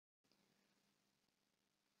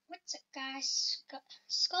What's up guys,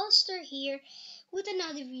 Skullster here with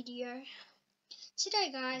another video. Today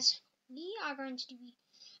guys, we are going to be,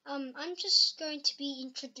 I'm just going to be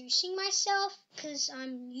introducing myself because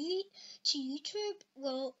I'm new to YouTube.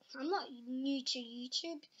 Well, I'm not new to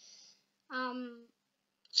YouTube. I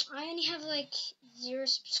only have like 0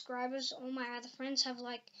 subscribers. All my other friends have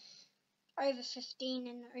like over 15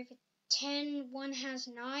 and over 10. One has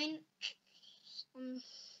 9. I'm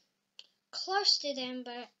close to them,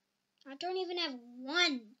 but I don't even have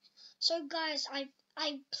 1. So guys, I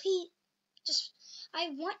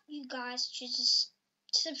want you guys to just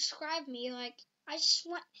subscribe me. Like, I just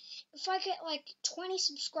want, if I get like 20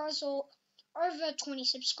 subscribers or over 20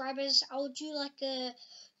 subscribers, I'll do like a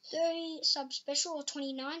 30 sub special or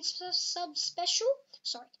 29 sub special.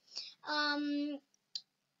 Sorry.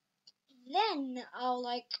 Then I'll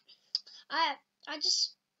like, I I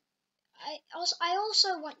just I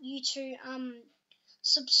also want you to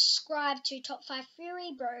subscribe to Top 5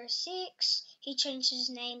 Fury Bro 6. He changed his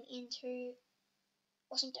name into,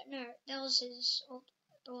 wasn't that, no, that was his old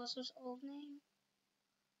name.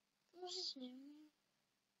 What was his name?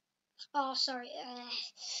 Oh, sorry.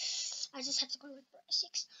 I just had to go with Bro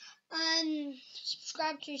 6.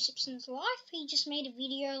 Subscribe to Simpsons Life. He just made a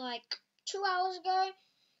video like 2 hours ago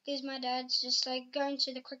because my dad's just like going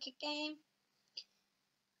to the cricket game.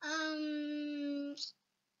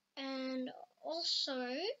 And also,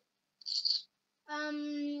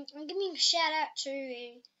 I'm giving a shout out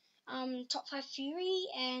to Top 5 Fury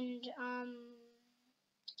and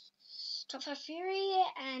Top 5 Fury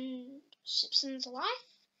and Simpsons Life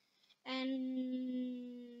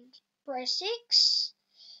and Bro 6,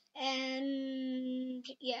 and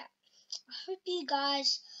yeah, I hope you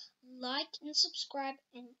guys like and subscribe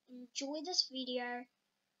and enjoy this video.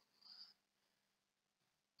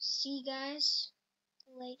 See you guys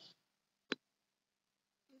later,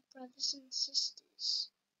 brothers and sisters.